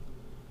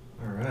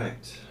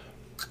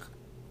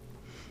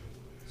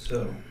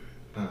So,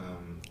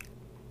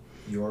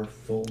 your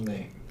full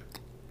name?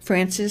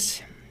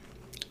 Frances,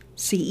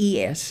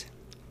 C-E-S.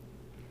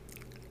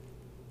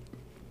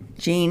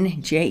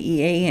 Jean,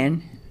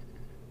 J-E-A-N.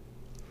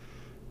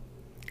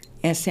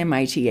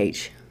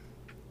 S-M-I-T-H.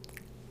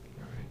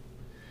 All right.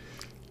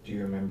 Do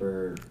you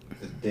remember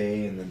the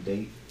day and the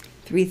date?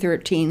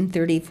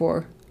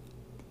 3/13/34.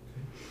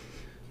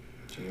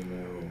 Do you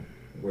know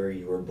where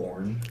you were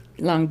born?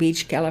 Long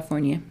Beach,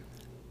 California.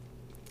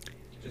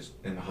 Just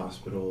in the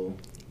hospital?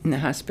 In the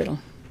hospital. All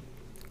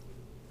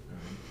right.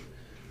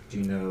 Do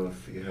you know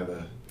if you have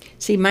a...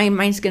 See,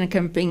 mine's going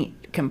to be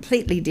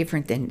completely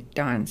different than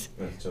Dawn's,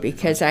 That's totally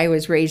because fine. I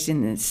was raised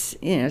in this,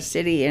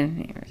 city,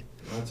 and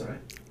Well, that's all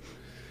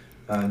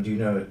right. Do you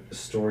know a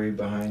story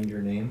behind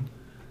your name?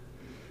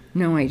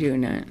 no, I do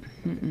not.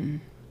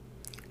 Mm-mm.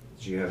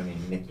 Did you have any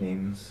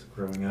nicknames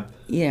growing up?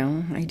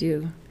 Yeah, I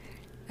do.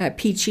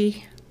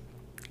 Peachy,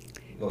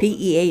 What,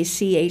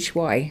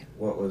 P-E-A-C-H-Y.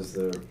 what was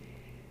the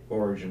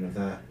origin of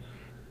that?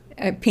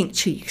 Pink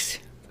cheeks,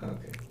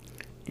 Okay.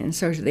 and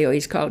so they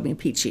always called me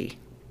Peachy.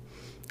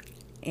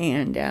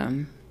 And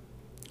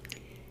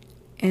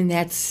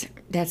that's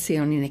the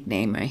only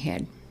nickname I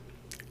had.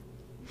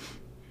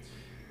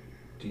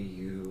 Do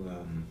you,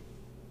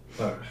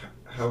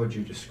 how would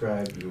you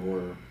describe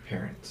your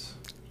parents?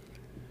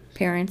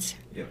 Parents,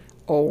 Yep.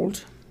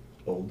 old.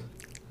 Old?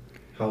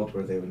 How old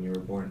were they when you were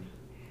born?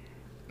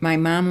 My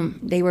mom,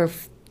 they were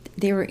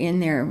in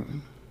their,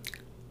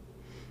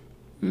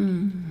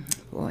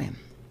 boy,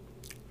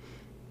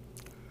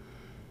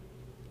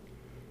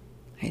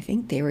 I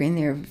think they were in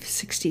their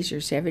 60s or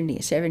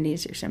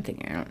 70s or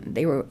something. I don't,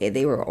 they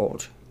were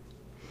old.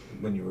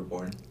 When you were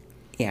born?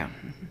 Yeah.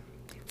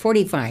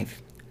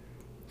 45.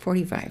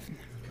 45.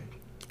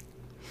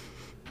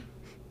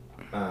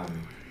 Okay.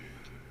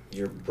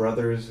 Your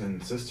brothers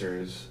and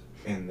sisters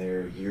and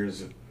their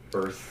years of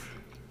birth,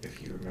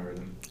 if you remember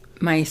them.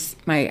 I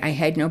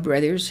had no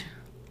brothers,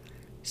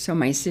 so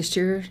my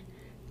sister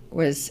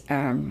was,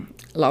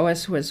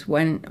 Lois was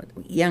one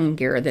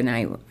older than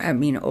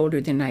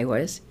I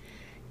was.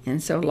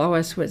 And so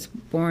Lois was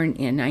born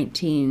in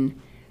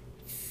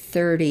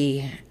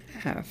 1930,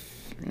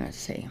 let's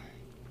see.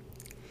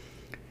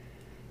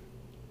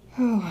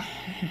 Oh,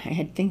 I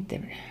had to think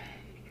that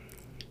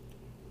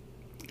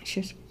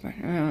she's,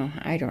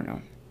 I don't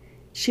know.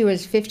 She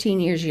was 15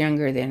 years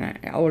older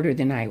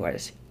than I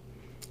was.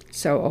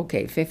 So,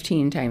 okay,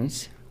 15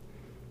 times.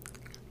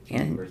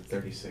 And you were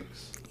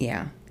 36.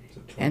 Yeah. So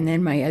 20. And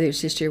then my other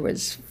sister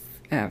was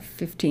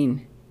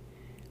 15.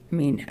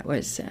 It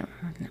was,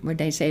 what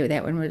did I say?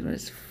 That one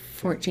was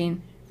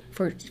 14?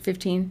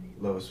 15?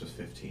 Lois was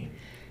 15.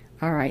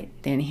 All right.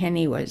 Then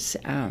Henny was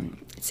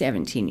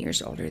 17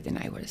 years older than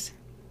I was.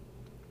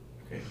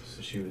 Okay,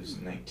 so she was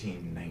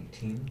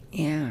 1919?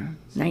 Yeah,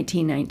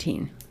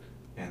 1919.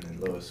 And then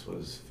Lois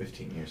was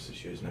 15 years, so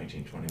she was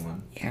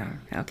 1921? Yeah,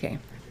 okay. Okay.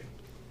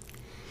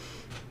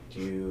 Do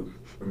you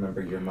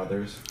remember your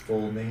mother's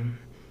full name?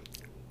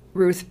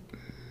 Ruth.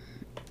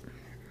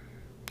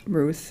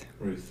 Ruth.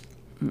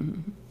 Mm-hmm.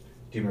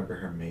 Do you remember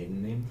her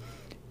maiden name?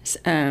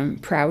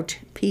 Prout,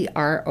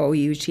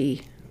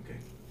 P-R-O-U-T. Okay.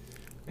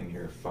 And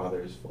your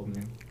father's full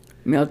name?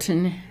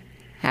 Milton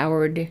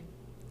Howard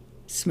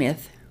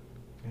Smith.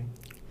 Okay.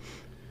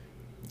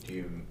 Do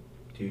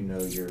you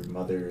know your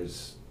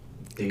mother's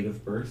date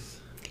of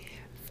birth?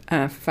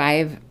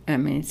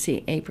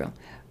 April.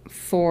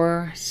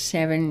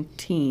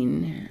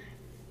 4/17.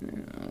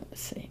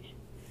 Let's see.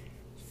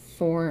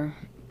 4.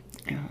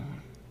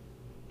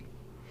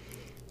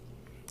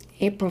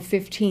 April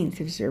 15th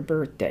is her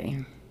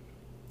birthday.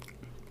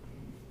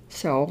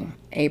 So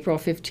April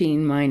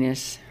 15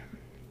 minus.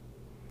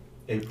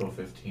 April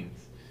 15th.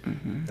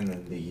 Mm-hmm. And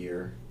then the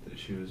year that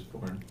she was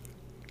born?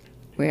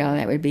 Well,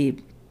 that would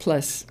be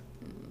plus.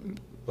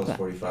 Plus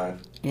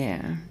 45?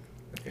 Yeah.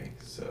 Okay,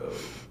 so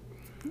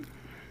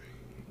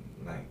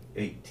like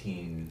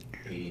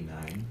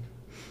 1889.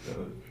 So,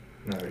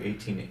 no,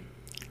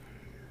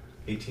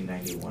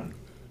 1891.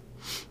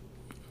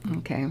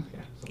 Okay. Yeah,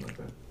 something like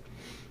that.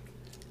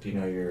 Do you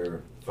know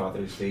your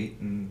father's date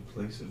and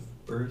place of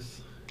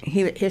birth?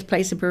 His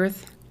place of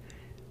birth?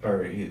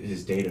 Or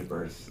his date of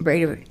birth?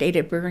 Date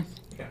of birth?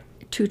 Yeah.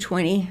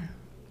 2/20.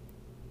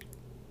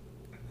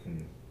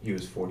 And he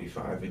was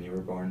 45 and you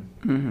were born?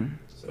 Mm-hmm.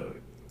 So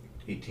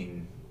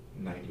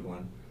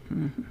 1891.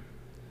 Mm-hmm.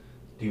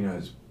 Do you know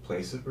his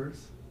place of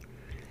birth?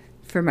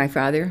 For my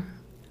father,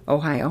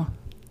 Ohio.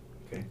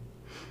 Okay.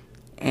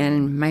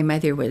 And my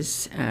mother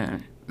was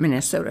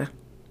Minnesota.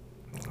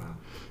 Oh,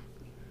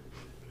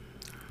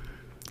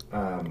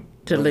 wow.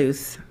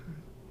 Duluth.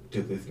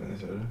 Duluth,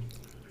 Minnesota?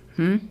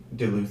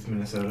 Duluth,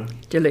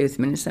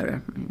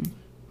 Minnesota. Mm-hmm.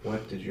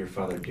 What did your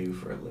father do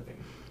for a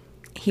living?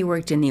 He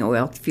worked in the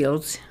oil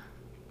fields.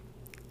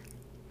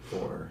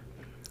 For?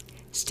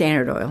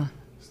 Standard Oil.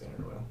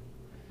 Standard Oil.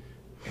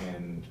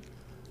 And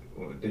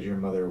did your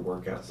mother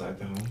work outside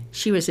the home?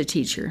 She was a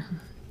teacher.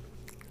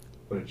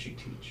 What did she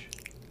teach?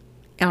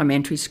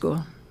 Elementary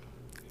school.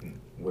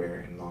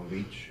 Where, in Long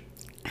Beach?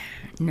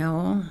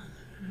 No,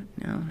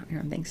 I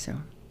don't think so.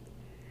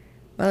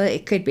 Well,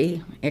 it could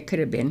be. It could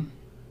have been.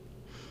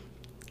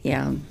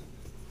 Yeah.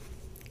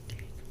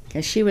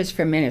 Because she was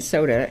from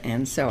Minnesota,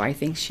 and so I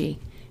think she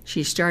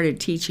started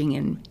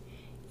teaching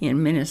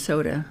in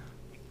Minnesota,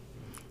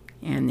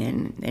 and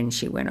then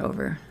she went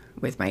over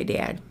with my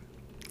dad.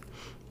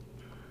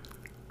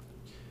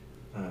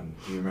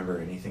 Do you remember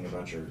anything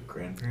about your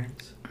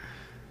grandparents?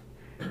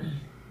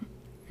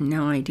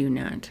 No, I do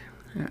not.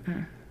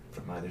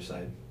 From either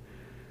side?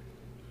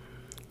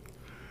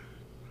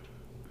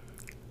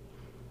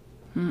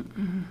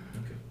 Mm-mm.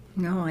 Okay.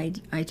 No,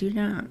 I do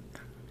not.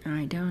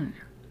 I don't.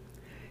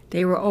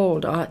 They were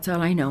old. That's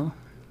all I know.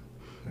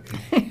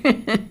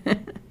 Okay.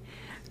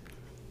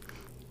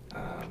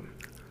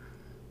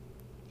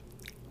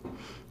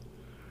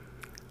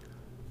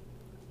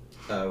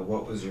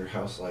 What was your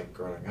house like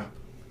growing up?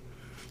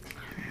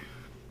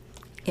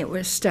 It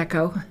was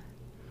stucco,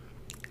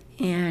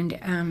 and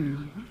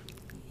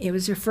it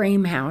was a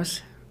frame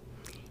house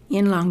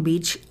in Long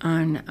Beach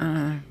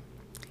on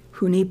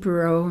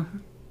Junipero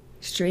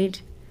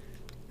Street.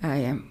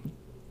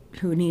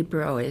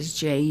 Junipero is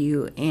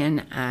Junipero,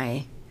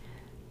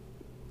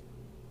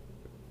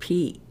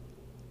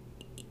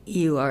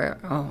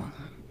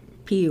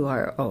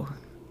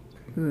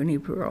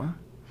 Junipero,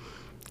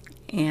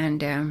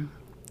 and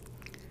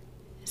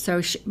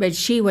but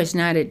she was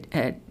not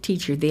a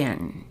teacher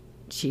then.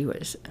 She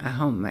was a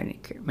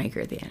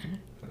homemaker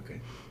then. Okay.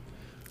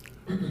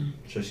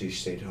 So she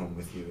stayed home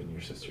with you and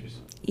your sisters?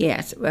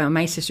 Yes. Well,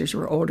 my sisters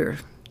were older,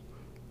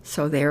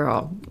 so they're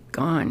all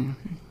gone.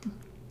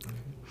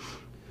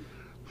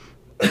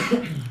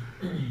 Okay.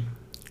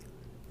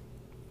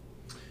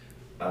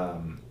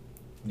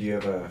 Do you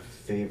have a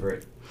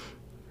favorite?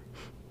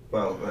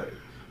 Well,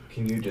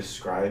 can you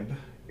describe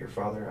your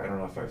father? I don't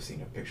know if I've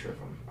seen a picture of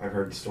him. I've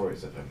heard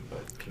stories of him,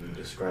 but can you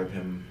describe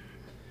him?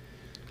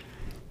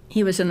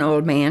 He was an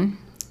old man.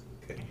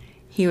 Okay.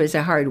 He was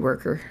a hard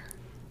worker,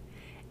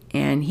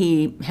 and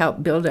he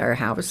helped build our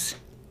house.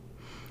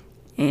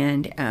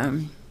 And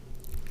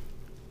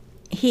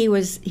he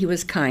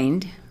was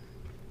kind.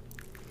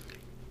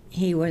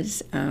 He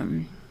was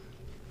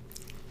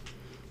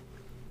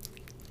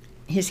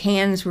his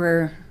hands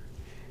were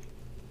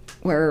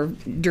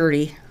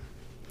dirty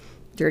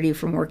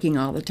from working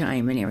all the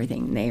time and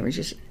everything. They were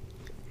just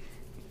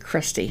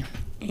crusty,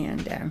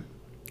 and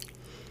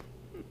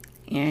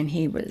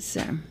he was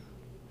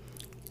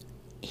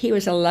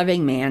a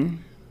loving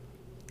man,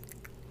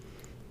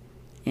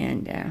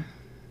 and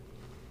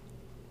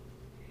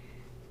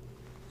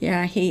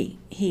yeah, he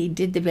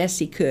did the best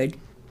he could.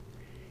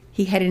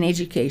 He had an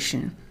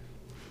education.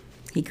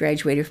 He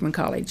graduated from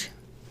college,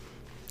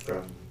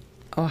 From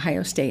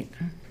Ohio State.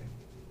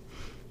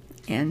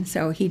 And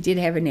so he did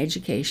have an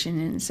education,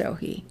 and so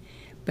he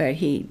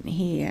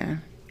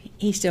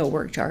still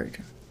worked hard.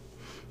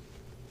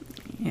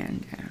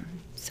 And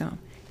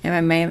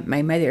and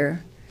my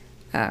mother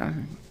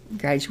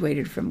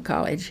graduated from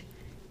college,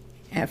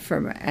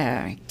 from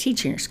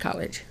teachers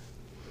college,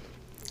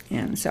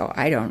 and so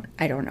I don't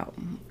know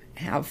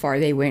how far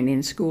they went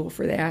in school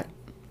for that,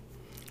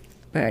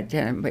 but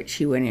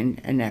she went in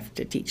enough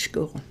to teach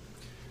school.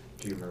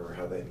 Do you remember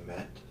how they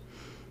met?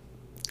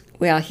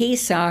 Well, he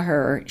saw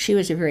her. She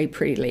was a very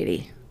pretty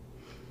lady,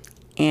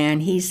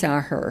 and he saw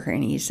her,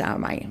 and he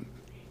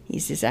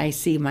says, "I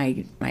see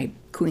my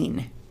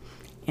queen,"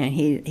 and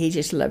he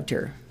just loved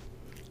her.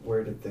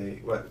 Where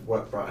did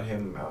what brought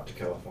him out to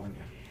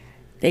California?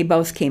 They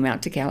both came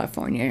out to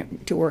California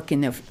to work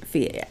in the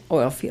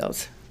oil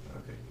fields.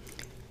 Okay.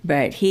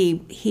 But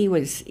he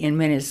was in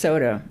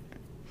Minnesota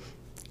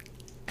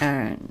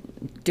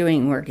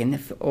doing work in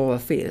the oil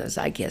fields.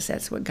 I guess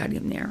that's what got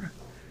him there.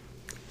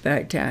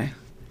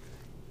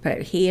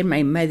 But he and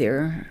my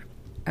mother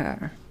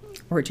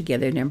were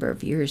together a number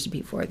of years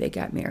before they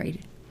got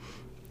married.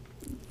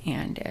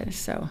 And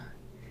so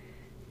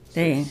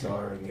they... He saw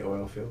her in the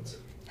oil fields?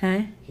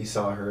 Huh? He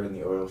saw her in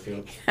the oil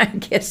fields? I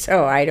guess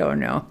so. I don't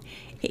know.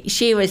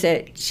 She was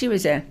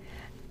a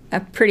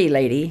pretty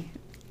lady,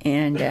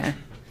 and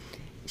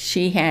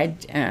she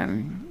had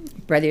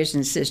brothers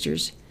and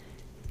sisters.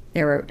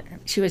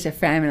 She was a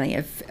family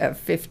of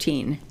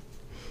 15.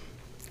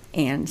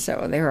 And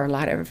so there were a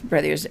lot of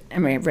brothers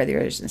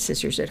and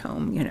sisters at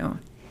home, you know.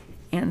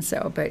 And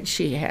so, but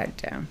she had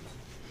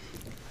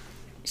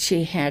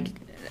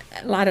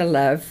a lot of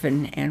love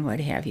and what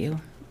have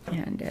you.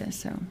 And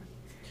so.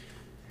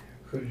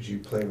 Who did you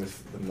play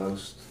with the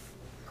most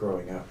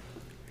growing up?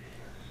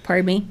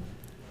 Pardon me?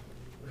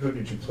 Who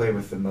did you play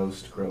with the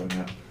most growing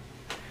up?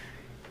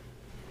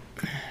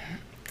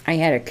 I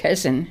had a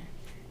cousin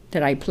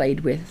that I played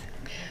with,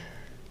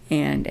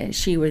 and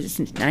she was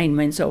 9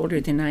 months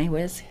older than I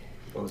was.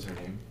 What was her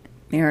name?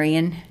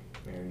 Marion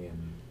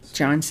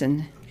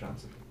Johnson.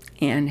 Johnson.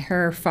 And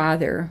her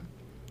mother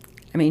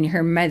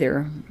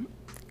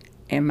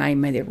and my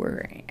mother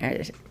were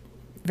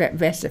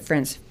best of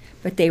friends,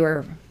 but they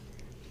were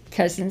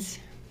cousins.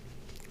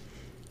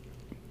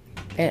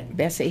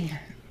 Bessie.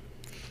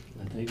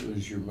 I think it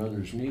was your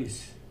mother's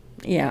niece.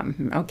 Yeah,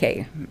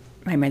 okay.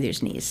 My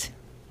mother's niece.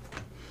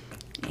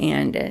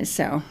 And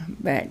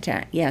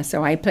yeah,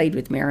 so I played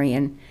with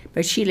Mary,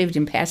 but she lived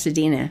in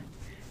Pasadena.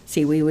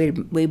 See, we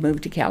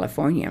moved to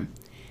California,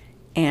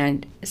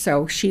 and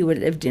so she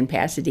lived in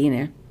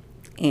Pasadena,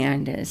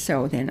 and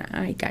so then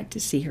I got to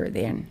see her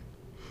then.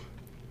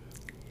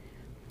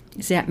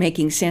 Is that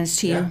making sense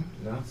to you? Yeah,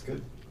 no, it's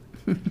good.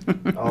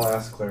 I'll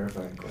ask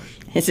clarifying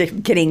questions. Is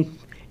it getting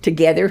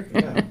together?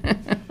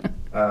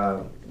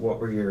 Yeah. What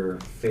were your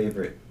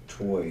favorite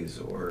toys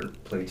or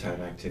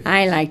playtime activities?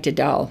 I liked a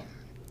doll,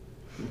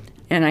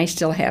 and I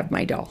still have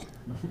my doll.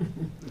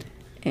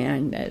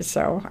 And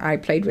so I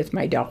played with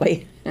my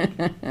dolly.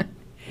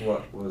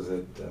 What was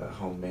it? A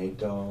homemade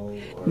doll?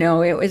 Or?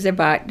 No, it was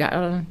about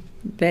doll,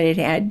 but it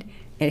had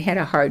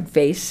a hard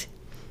face,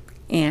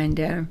 and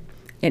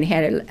it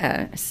had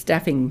a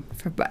stuffing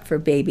for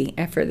baby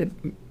for the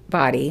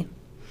body,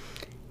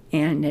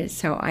 and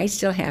so I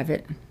still have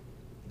it.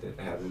 Did it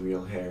have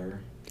real hair?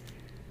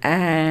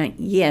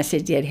 Yes,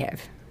 it did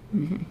have.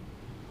 Mm-hmm.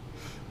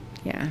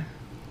 Yeah.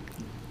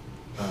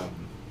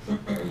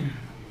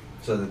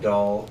 So the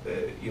doll,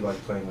 you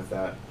liked playing with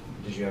that.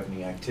 Did you have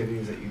any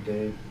activities that you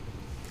did?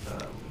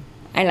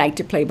 I like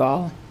to play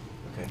ball.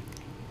 Okay.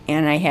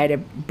 And I had a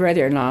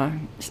brother-in-law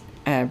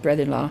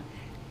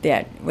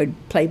that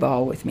would play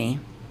ball with me.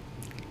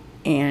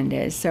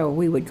 And so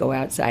we would go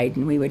outside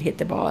and we would hit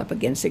the ball up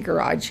against the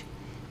garage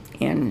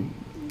and,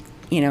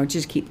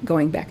 just keep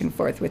going back and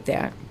forth with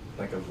that.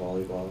 Like a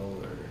volleyball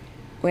or?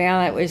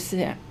 Well, it was,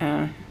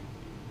 no,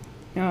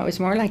 it was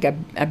more like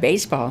a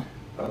baseball.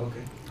 Oh, okay.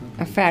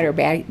 A fatter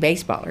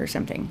baseball or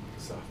something.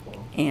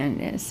 Softball.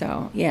 And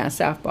yeah,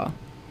 softball.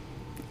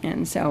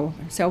 And so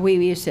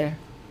he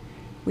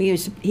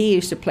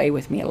used to play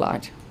with me a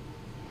lot.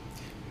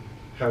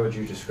 How would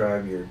you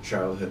describe your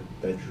childhood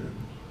bedroom?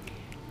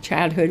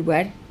 Childhood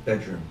what?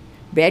 Bedroom.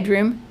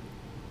 Bedroom?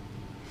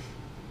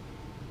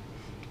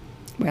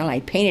 Well, I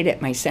painted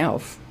it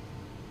myself.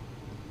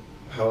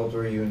 How old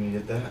were you when you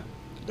did that?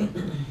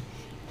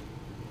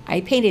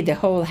 I painted the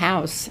whole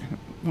house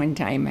one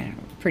time,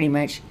 pretty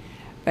much.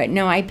 But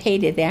no, I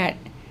painted that.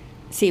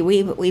 See,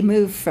 we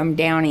moved from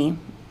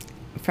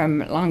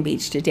Long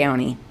Beach to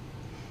Downey.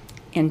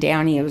 And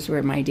Downey was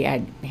where my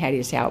dad had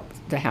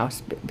the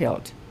house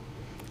built.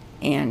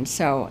 And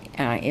so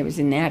it was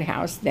in that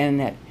house then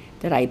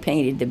that I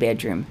painted the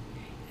bedroom.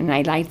 And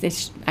I liked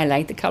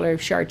the color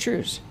of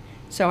chartreuse.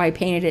 So I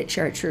painted it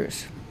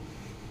chartreuse.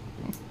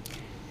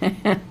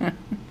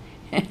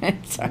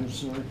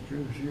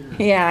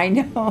 Yeah, I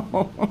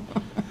know.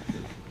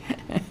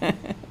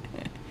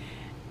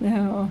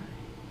 No.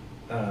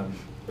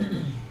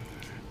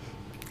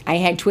 I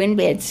had twin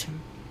beds,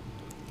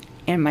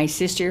 and my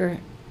sister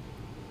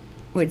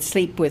would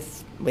sleep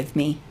with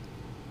me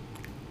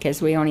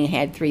because we only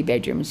had 3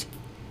 bedrooms.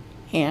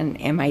 And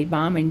my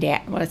mom and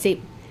dad, well,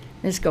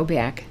 let's go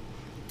back.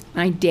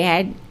 My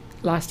dad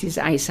lost his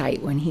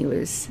eyesight when he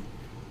was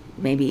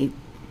maybe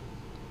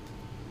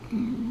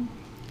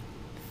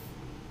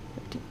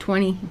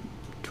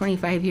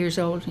 25 years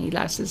old. He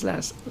lost his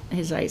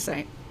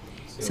eyesight.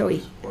 So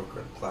he always wore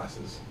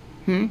glasses?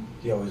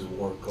 He always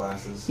wore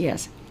glasses?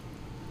 Yes.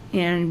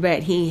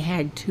 But he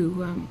had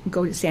to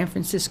go to San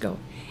Francisco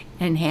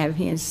and have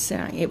his,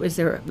 it was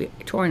a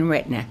torn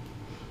retina.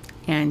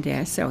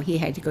 And so he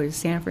had to go to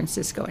San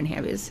Francisco and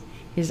have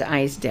his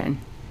eyes done.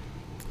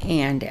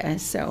 And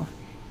so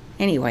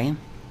anyway,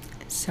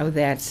 so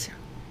that's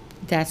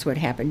what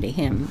happened to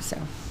him. So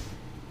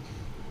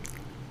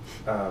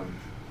I'll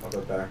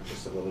go back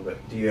just a little bit.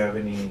 Do you have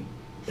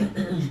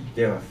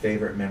a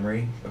favorite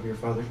memory of your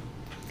father?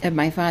 Of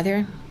my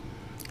father?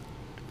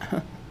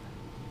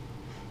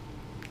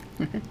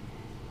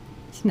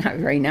 It's not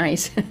very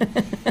nice.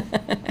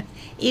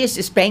 He used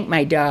to spank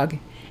my dog,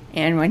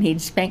 and when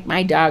he'd spank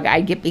my dog,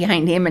 I'd get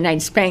behind him and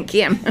I'd spank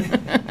him.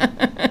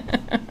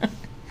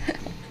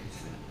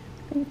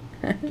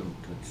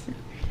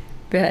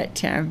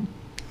 But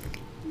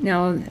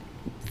no,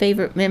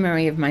 favorite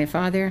memory of my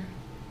father,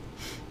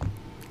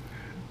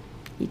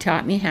 he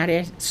taught me how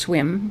to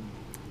swim.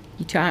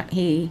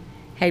 He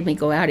had me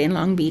go out in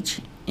Long Beach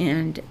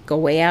and go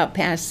way out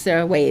past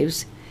the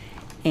waves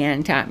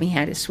and taught me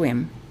how to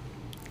swim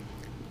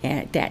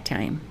at that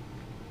time.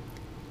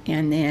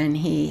 And then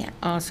he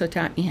also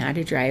taught me how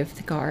to drive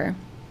the car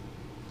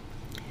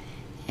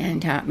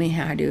and taught me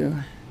how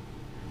to,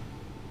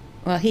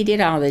 well, he did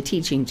all the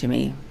teaching to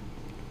me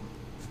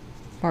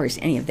as far as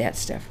any of that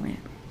stuff went.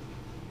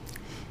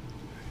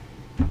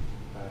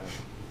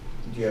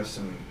 Do you have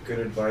some good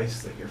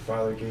advice that your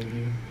father gave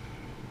you?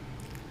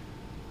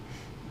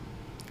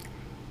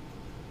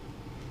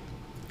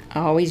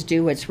 Always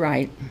do what's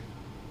right.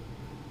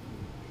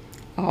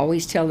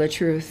 Always tell the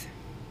truth.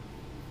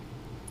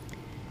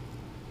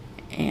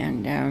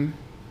 And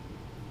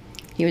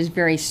he was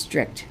very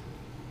strict.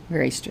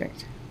 Very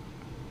strict.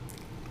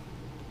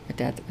 But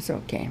that was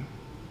okay.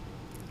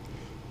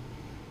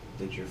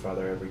 Did your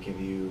father ever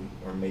give you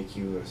or make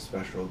you a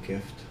special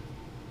gift?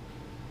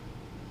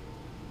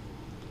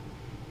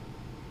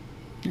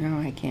 No,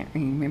 I can't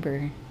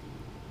remember.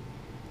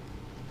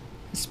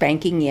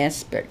 Spanking,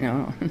 yes, but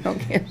no, no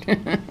gift. It's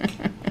not a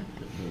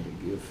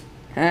gift.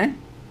 Huh?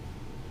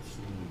 It's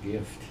not a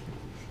gift.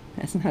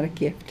 That's not a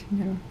gift,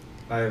 no.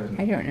 I haven't.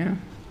 I don't know.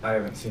 I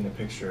haven't seen a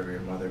picture of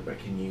your mother, but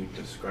can you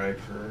describe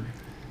her?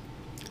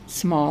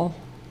 Small,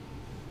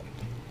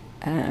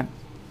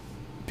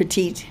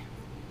 petite,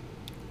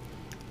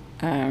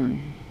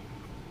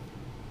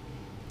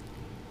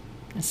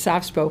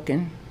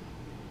 soft-spoken.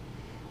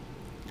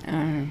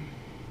 Did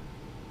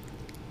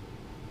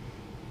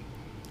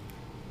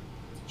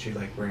she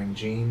like wearing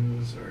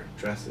jeans or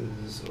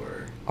dresses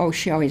or? Oh,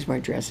 she always wore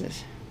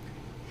dresses.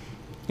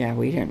 Yeah,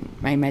 we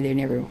didn't. My mother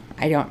never.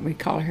 I don't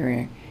recall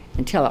her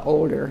until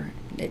older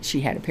that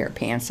she had a pair of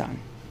pants on.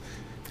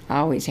 I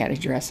always had a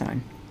dress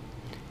on.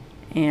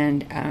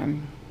 And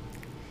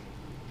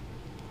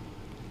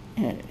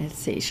let's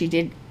see, she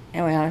did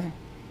well.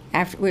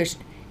 As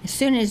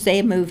soon as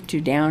they moved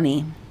to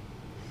Downey,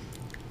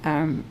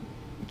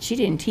 she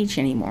didn't teach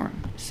anymore,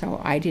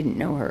 so I didn't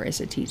know her as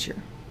a teacher.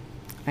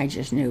 I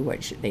just knew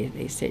what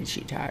they said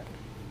she taught.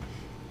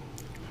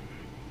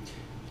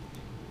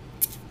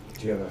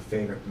 Do you have a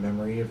favorite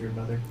memory of your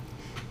mother?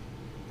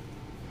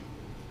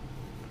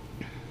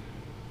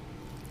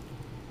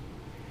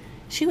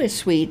 She was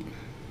sweet,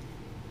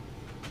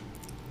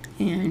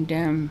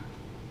 and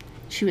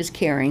she was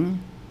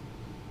caring,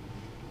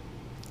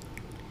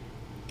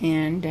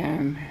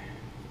 and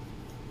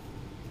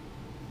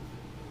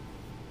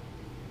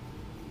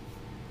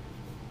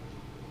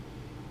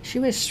she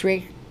was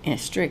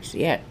strict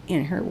yet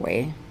in her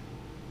way,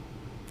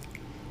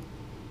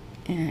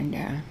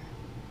 and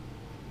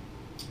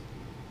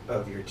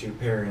Of your two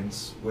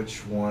parents,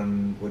 which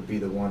one would be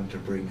the one to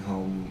bring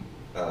home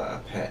a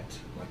pet,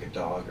 like a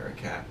dog or a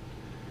cat?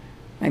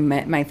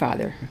 my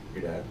father.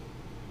 Your dad?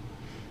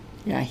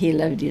 Yeah, he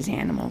loved his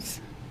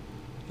animals.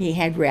 He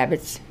had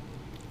rabbits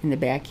in the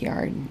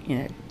backyard in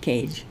a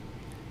cage.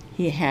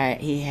 He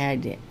had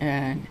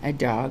a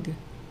dog.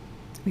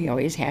 We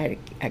always had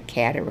a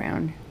cat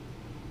around.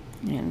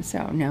 And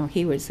so, no,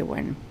 he was the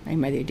one. My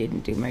mother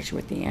didn't do much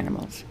with the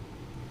animals.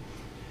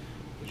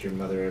 Did your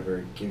mother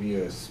ever give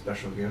you a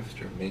special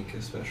gift or make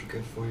a special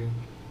gift for you?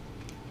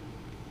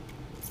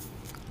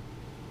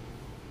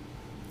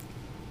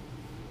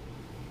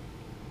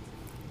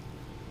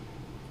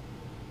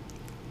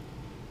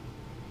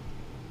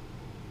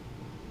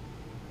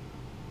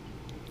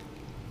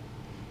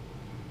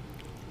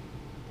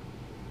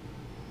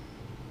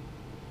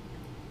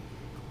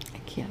 I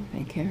can't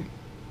think of. Okay.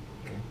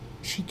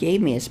 She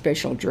gave me a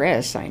special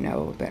dress, I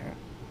know, but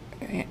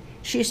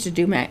she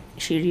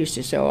used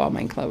to sew all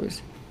my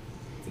clothes.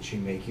 Did she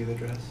make you the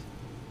dress?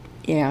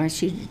 Yeah,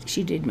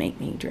 she did make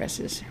me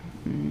dresses.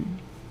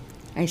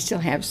 I still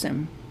have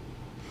some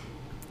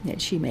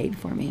that she made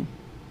for me.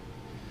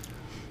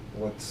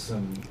 What's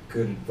some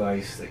good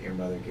advice that your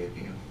mother gave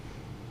you?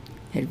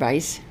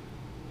 Advice?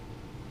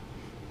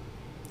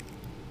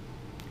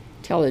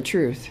 Tell the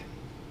truth.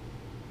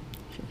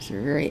 She was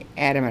very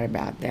adamant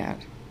about that.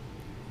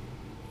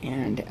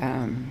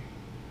 And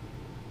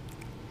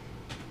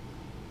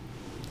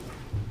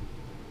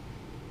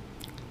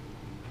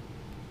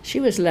she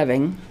was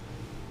loving,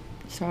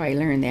 so I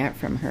learned that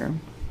from her.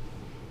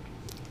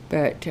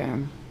 But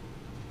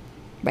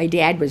my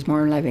dad was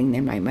more loving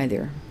than my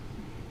mother.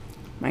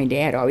 My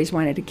dad always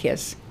wanted a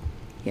kiss.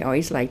 He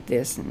always liked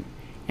this, and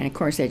of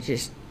course that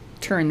just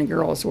turned the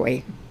girls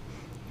away.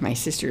 My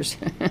sisters,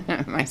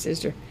 my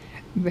sister,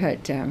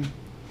 but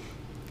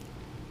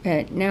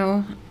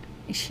no,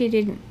 she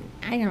didn't.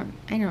 I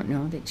don't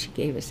know that she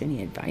gave us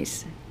any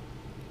advice.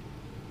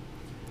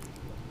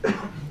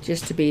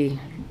 Just to be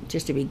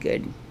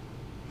good.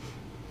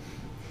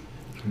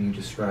 Can you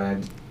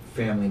describe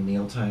family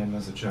mealtime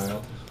as a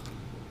child?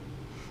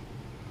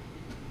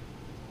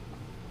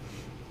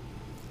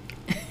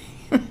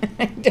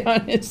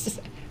 Donis,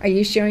 are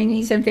you showing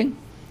me something?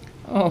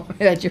 Oh, I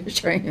thought you were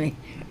showing me.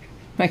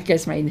 I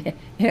guess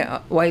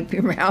wipe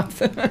your mouth.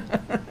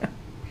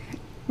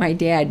 My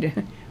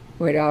dad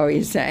would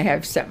always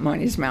have something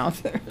on his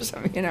mouth or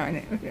something,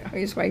 and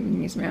always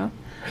wiping his mouth.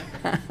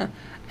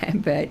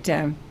 But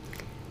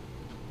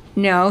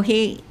no,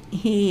 he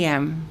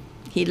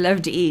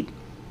loved to eat.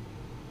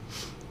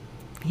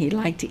 He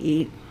liked to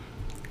eat,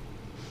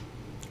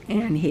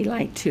 and he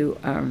liked to.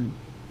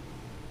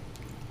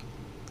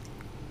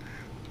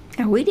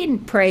 Now, we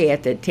didn't pray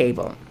at the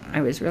table.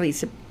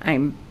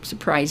 I'm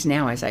surprised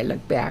now as I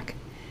look back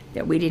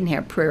that we didn't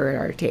have prayer at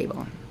our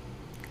table.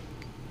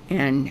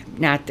 And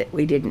not that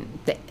we didn't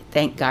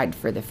thank God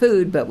for the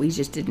food, but we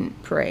just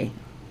didn't pray.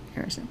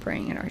 There wasn't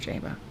praying at our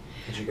table.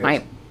 Did you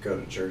guys go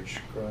to church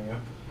growing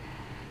up?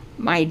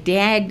 My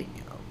dad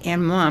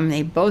and mom,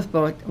 they both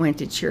went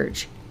to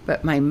church,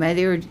 but my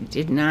mother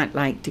did not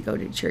like to go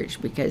to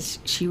church because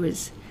she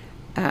was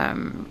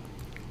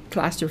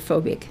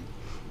claustrophobic.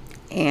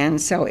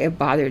 And so it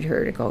bothered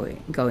her to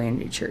go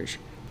into church.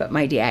 But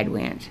my dad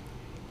went,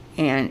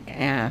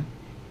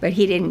 but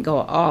he didn't go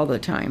all the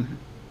time.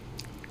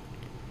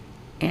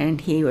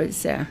 And he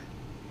was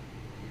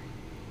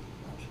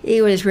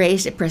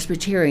raised a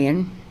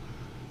Presbyterian,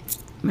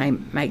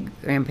 my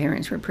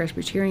grandparents were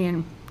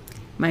Presbyterian.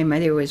 My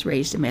mother was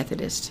raised a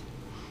Methodist,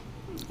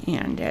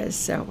 and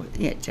so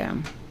it.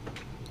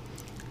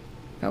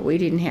 But we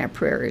didn't have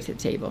prayer at the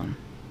table.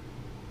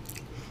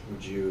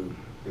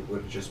 It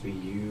would just be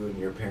you and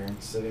your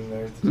parents sitting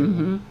there at the table?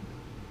 Mm-hmm.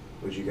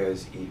 Would you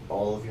guys eat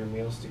all of your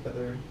meals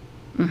together?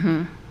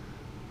 Mm-hmm.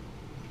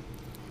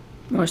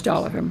 Most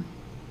all of them.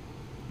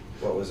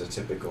 What was a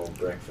typical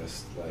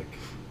breakfast like?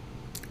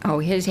 Oh,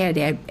 his had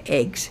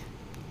eggs.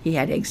 He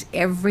had eggs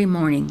every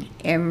morning,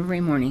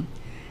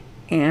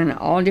 and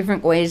all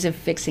different ways of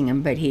fixing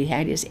them. But he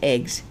had his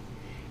eggs,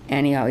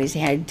 and he always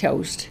had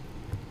toast,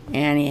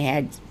 and he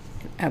had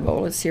a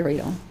bowl of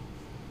cereal,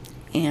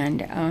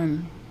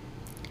 and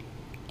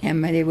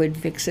Mother would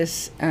fix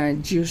us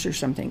juice or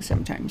something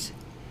sometimes.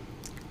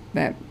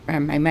 But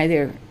my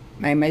mother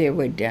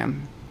would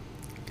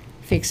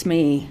fix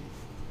me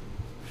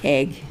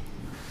egg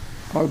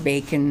or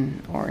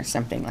bacon or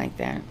something like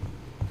that.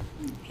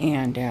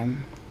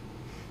 And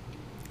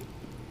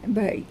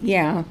but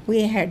yeah,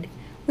 we had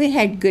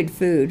good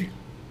food,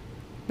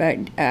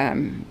 but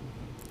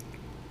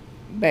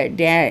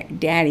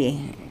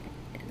Daddy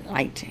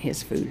liked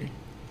his food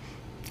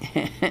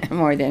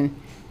more than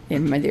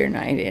Mother and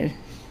I did.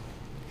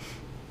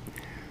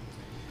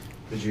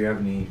 Did you have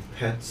any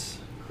pets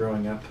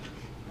growing up? Do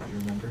you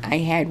remember? I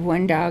had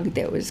one dog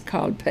that was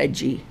called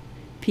Pudgy,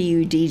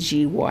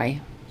 Pudgy.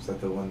 Is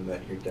that the one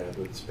that your dad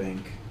would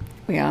spank?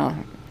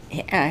 Well,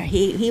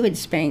 he would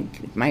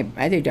spank my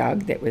other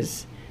dog that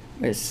was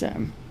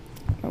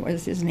what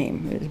was his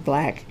name? It was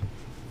black,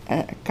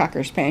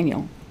 Cocker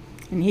Spaniel,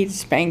 and he'd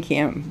spank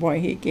him. Boy,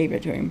 he gave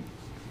it to him.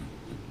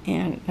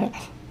 And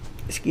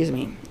excuse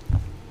me.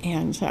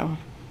 And so,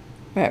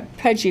 but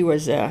Pudgy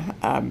was a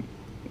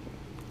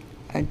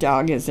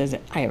dog.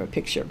 I have a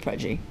picture of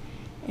Pudgy,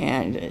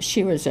 and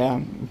she was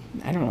I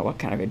don't know what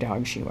kind of a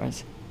dog she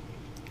was.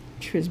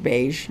 She was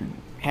beige,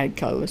 had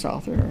colors all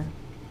through her,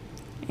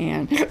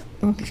 and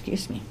oh,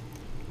 excuse me,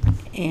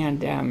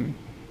 and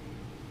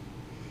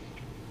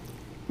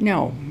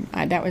no,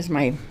 that was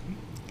my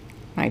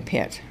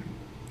pet,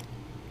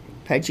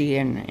 Pudgy,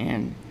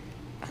 and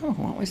oh,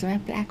 what was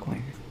that black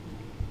one?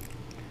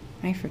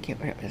 I forget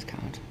what it was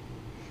called.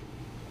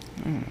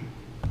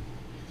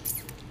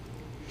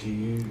 Do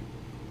you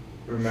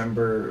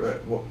remember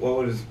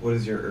what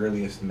is your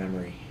earliest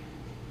memory?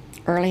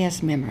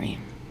 Earliest memory.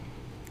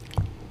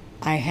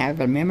 I have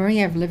a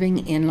memory of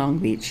living in Long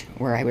Beach,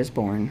 where I was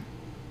born,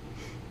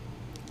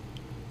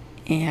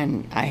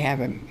 and I have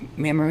a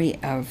memory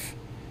of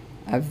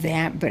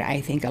that. But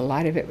I think a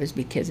lot of it was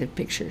because of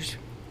pictures,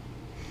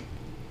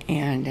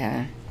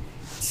 and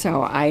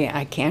so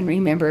I can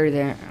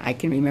remember I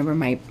can remember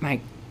my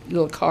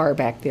little car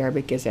back there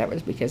because that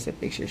was because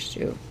of pictures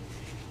too.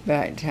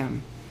 But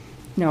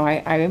no,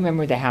 I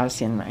remember the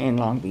house in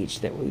Long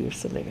Beach that we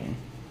used to live in.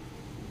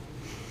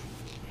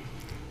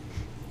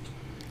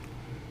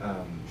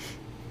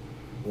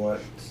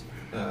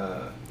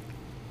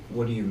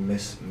 What do you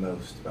miss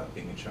most about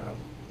being a child?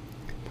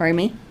 Pardon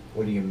me?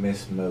 What do you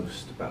miss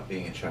most about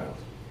being a child?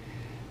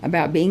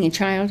 About being a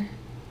child?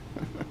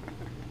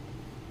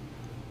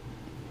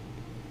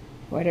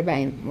 What do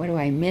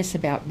I miss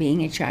about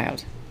being a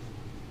child?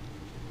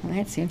 Well,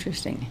 that's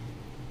interesting.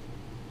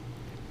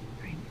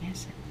 I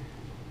miss it.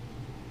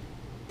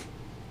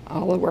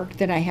 All the work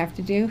that I have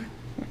to do?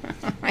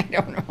 I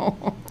don't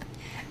know.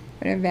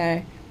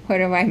 What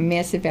do I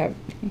miss about?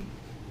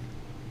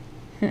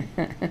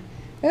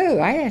 Oh,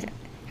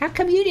 how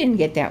come you didn't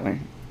get that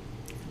one?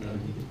 No, you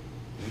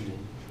did.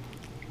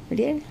 You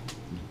did?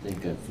 I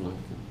think I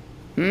flunked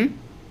Hmm? them.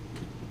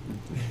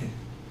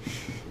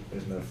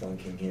 There's no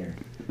flunking here.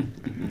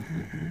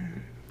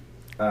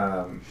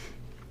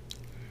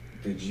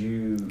 Did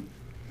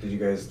you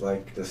guys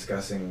like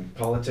discussing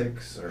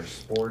politics or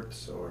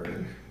sports or?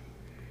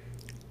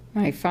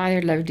 My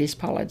father loved his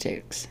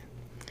politics.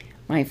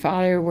 My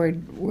father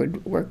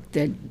would work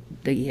the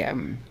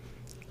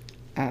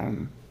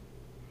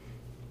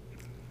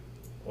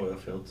Oil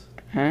fields.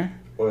 huh?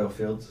 Oil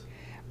fields.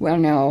 Well,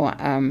 no,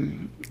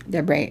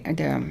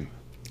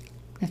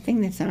 the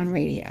thing that's on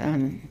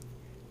radio.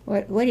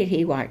 What did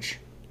he watch?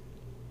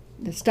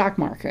 The stock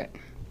market.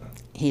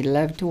 He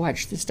loved to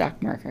watch the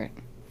stock market.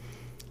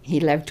 He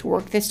loved to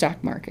work the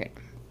stock market.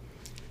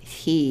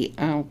 He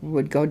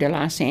would go to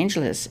Los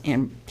Angeles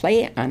and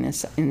play in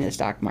the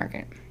stock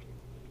market.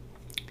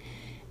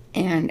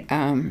 And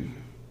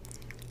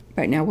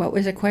but now, what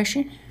was the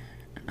question?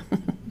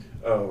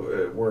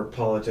 Were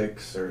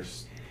politics or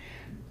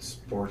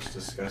sports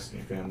discussed in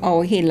your family?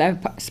 Oh, he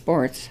loved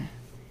sports.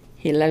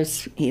 He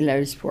loves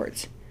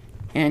sports,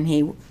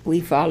 and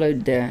we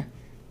followed the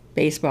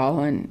baseball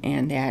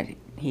and that.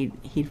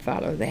 He'd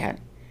follow that,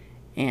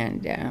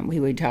 and we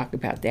would talk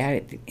about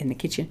that in the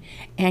kitchen.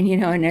 And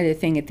another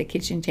thing at the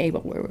kitchen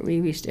table where we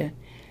used to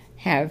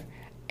have,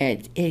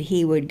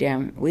 we would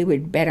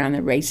bet on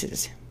the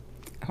races,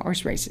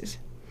 horse races,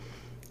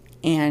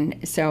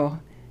 and so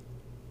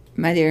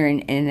Mother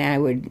and I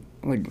would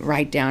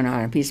write down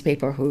on a piece of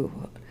paper who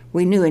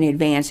we knew in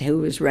advance who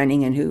was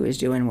running and who was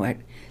doing what.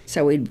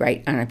 So we'd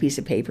write on a piece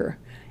of paper,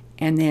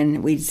 and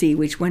then we'd see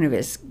which one of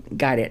us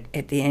got it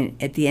at the end.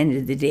 At the end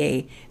of the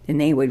day, then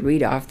they would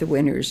read off the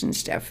winners and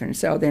stuff, and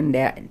so then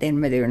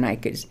Mother and I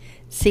could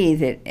see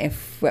that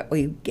if what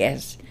we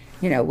guessed,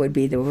 would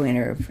be the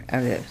winner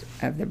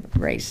of the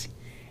race.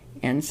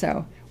 And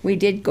so we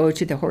did go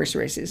to the horse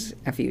races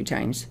a few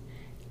times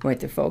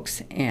with the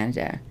folks,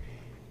 and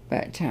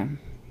but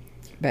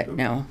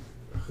no.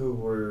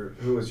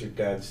 Who was your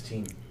dad's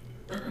team?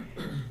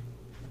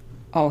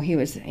 Oh, he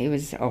was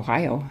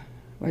Ohio,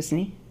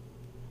 wasn't he?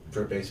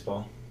 For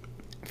baseball?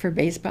 For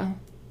baseball?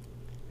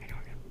 I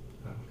don't know.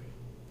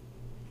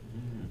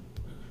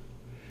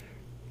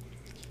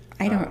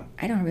 Oh, okay.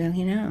 I don't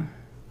really know.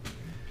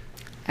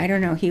 I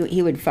don't know.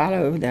 He would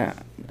follow the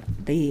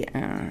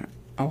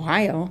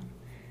Ohio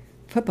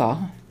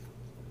football.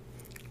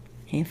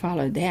 He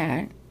followed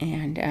that,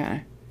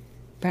 and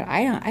but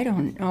I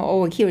don't know.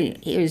 Oh, he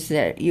was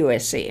the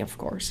USC, of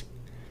course,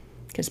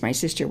 because my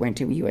sister went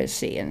to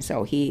USC, and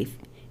so he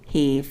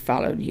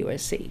followed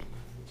USC.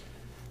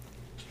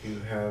 Do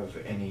you have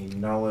any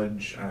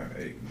knowledge?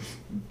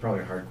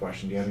 Probably a hard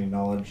question. Do you have any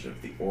knowledge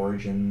of the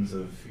origins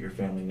of your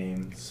family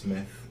name,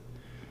 Smith?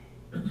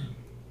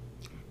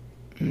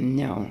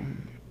 No,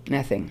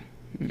 nothing.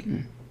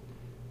 Mm-mm.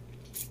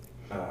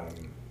 How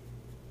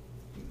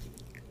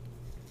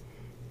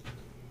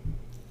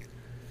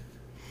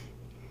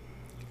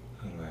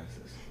do I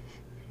ask this?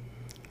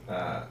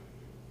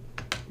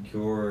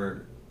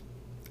 Your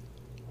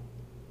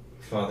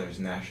father's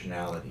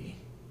nationality,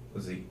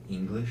 was he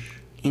English?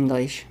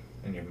 English.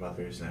 And your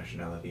mother's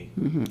nationality?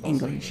 Mm-hmm. Also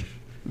English.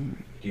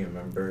 Mm-hmm. Do you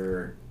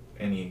remember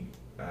any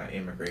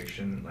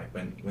immigration, like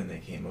when they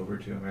came over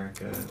to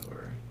America,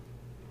 or?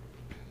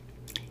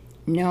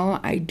 No,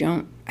 I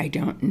don't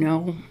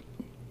know.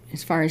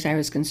 As far as I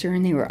was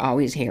concerned, they were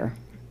always here.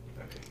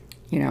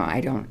 Okay. I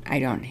don't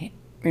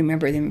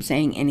remember them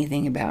saying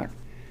anything about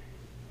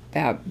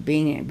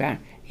being about.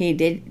 He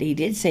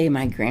did say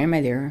my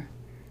grandmother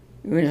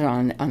was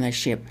on the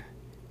ship,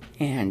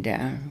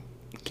 and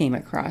came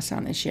across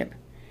on the ship,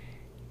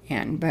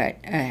 but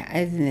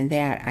other than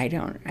that, I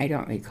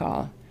don't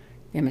recall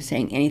them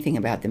saying anything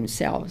about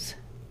themselves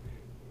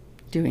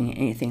doing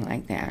anything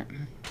like that.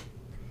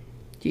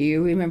 Do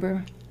you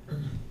remember?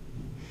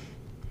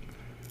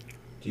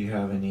 Do you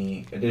have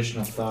any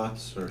additional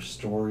thoughts or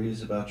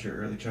stories about your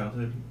early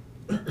childhood?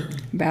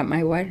 About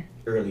my what?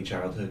 Early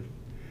childhood.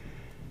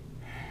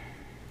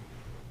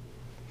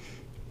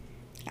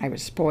 I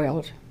was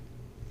spoiled.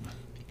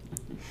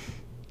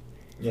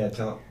 Yeah,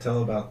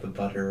 tell about the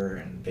butter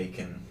and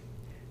bacon.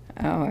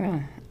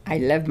 Oh, I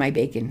love my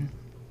bacon.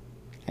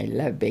 I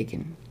love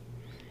bacon.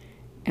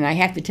 And I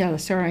have to tell a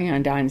story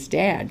on Don's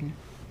dad,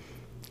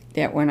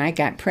 that when I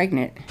got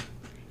pregnant,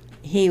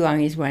 he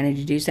always wanted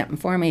to do something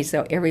for me.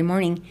 So every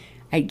morning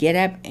I'd get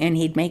up and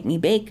he'd make me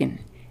bacon.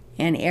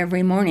 And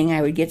every morning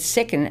I would get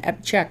sick and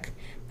upchuck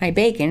my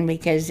bacon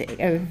because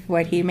of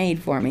what he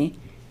made for me.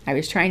 I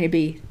was trying to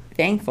be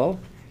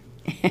thankful,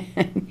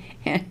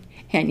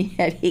 and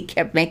yet he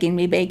kept making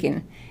me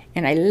bacon.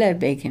 And I love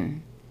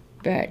bacon,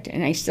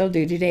 and I still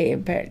do today,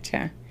 but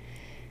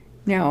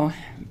no,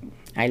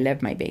 I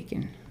love my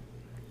bacon.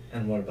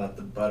 And what about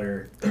the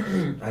butter?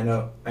 I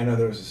know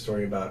there was a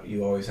story about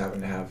you always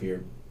having to have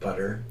your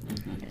butter.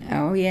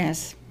 Oh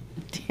yes,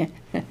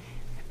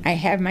 I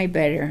have my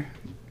butter.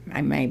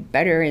 My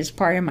butter is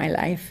part of my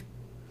life,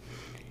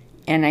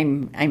 and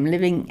I'm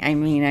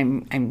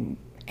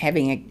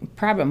having a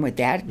problem with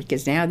that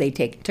because now they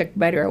took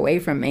butter away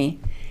from me,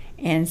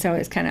 and so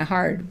it's kind of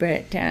hard.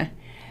 But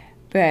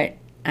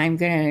I'm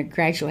gonna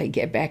gradually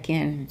get back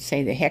in and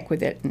say the heck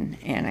with it, and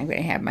I'm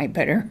gonna have my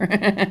butter.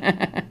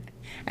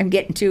 I'm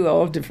getting too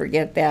old to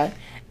forget that.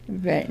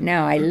 But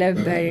no, I love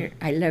butter.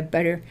 I love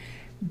butter.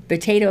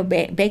 Potato,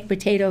 baked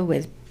potato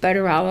with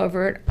butter all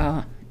over it.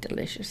 Oh,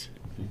 delicious.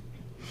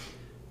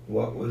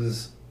 What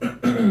was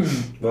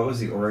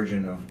the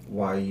origin of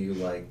why you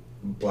like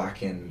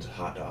blackened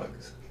hot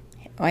dogs?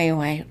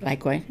 Why,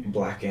 like what?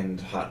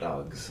 Blackened hot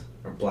dogs,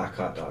 or black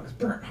hot dogs,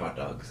 burnt hot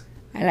dogs.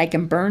 I like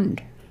them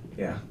burned.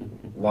 Yeah.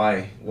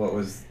 Why? What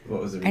was the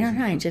reason? I don't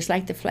know. I just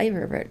like the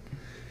flavor of it.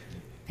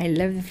 I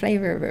love the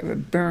flavor of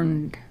it,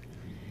 burned.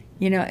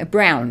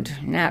 Browned,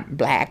 not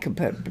black,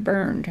 but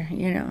burned,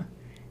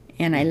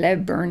 And I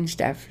love burned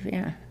stuff,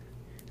 yeah.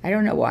 I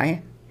don't know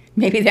why.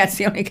 Maybe that's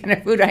the only kind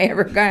of food I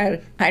ever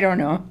got. I don't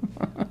know.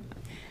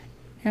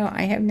 No,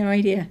 I have no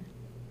idea.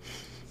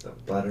 So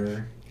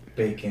butter,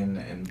 bacon,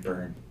 and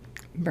burned.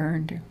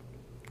 Burned.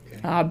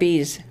 Okay. Ah,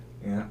 bees.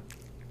 Yeah.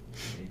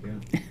 There you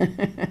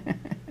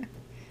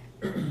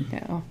go.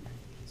 No.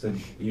 So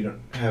you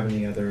don't have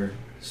any other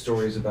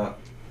stories about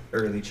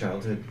early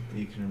childhood that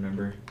you can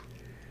remember?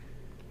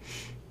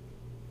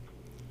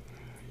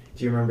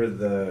 Do you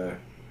remember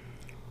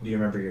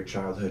your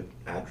childhood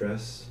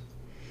address?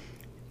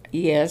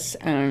 Yes.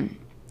 Maybe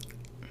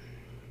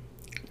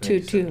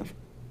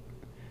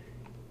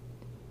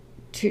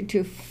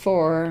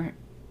 224.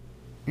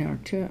 No,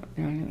 let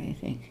me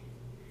think.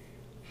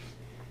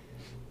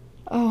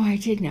 Oh, I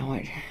did know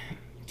it.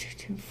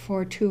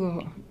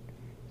 22420.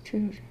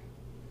 2,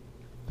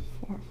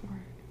 4, 4.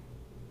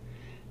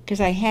 Because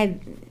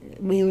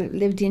we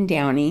lived in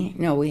Downey.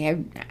 No,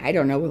 I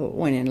don't know,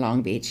 one in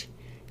Long Beach.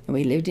 And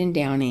we lived in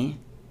Downey,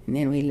 and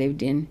then we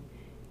lived in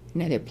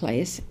another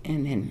place,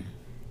 and then,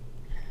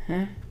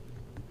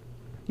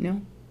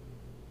 No?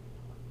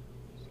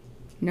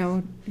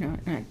 No,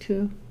 not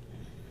 2.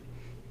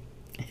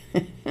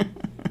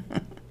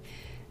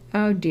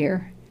 Oh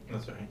dear.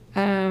 That's all right.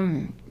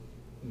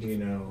 Do you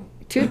know?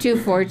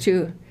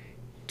 2242,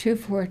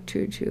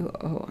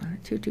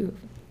 24220,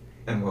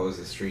 And what was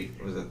the street?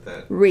 Was it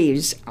that?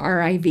 Reeves,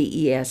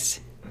 Rives,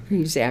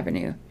 Reeves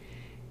Avenue,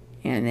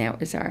 and that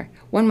was our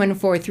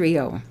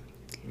 11430.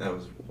 That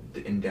was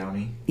in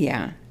Downey.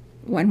 Yeah,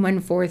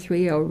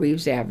 11430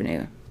 Reeves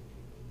Avenue.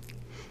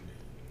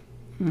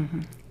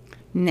 And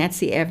that's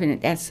the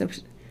evidence.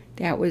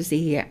 That was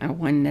the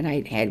one that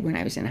I had when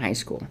I was in high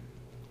school,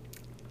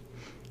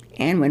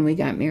 and when we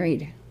got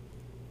married.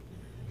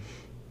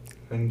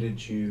 When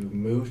did you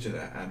move to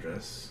that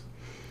address?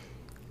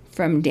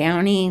 From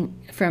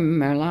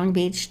Long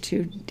Beach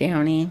to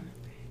Downey,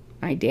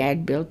 my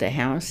dad built a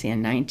house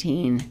in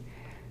 19.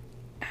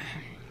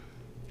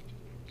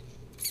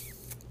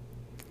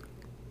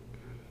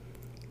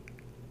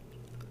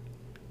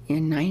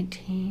 In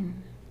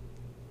 19.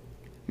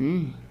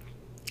 Do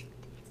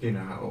you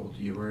know how old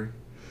you were?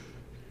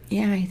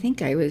 Yeah, I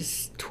think I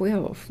was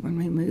 12 when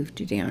we moved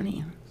to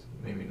Downey.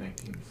 Maybe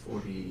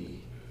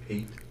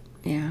 1948.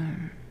 Yeah,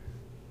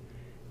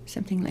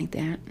 something like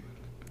that.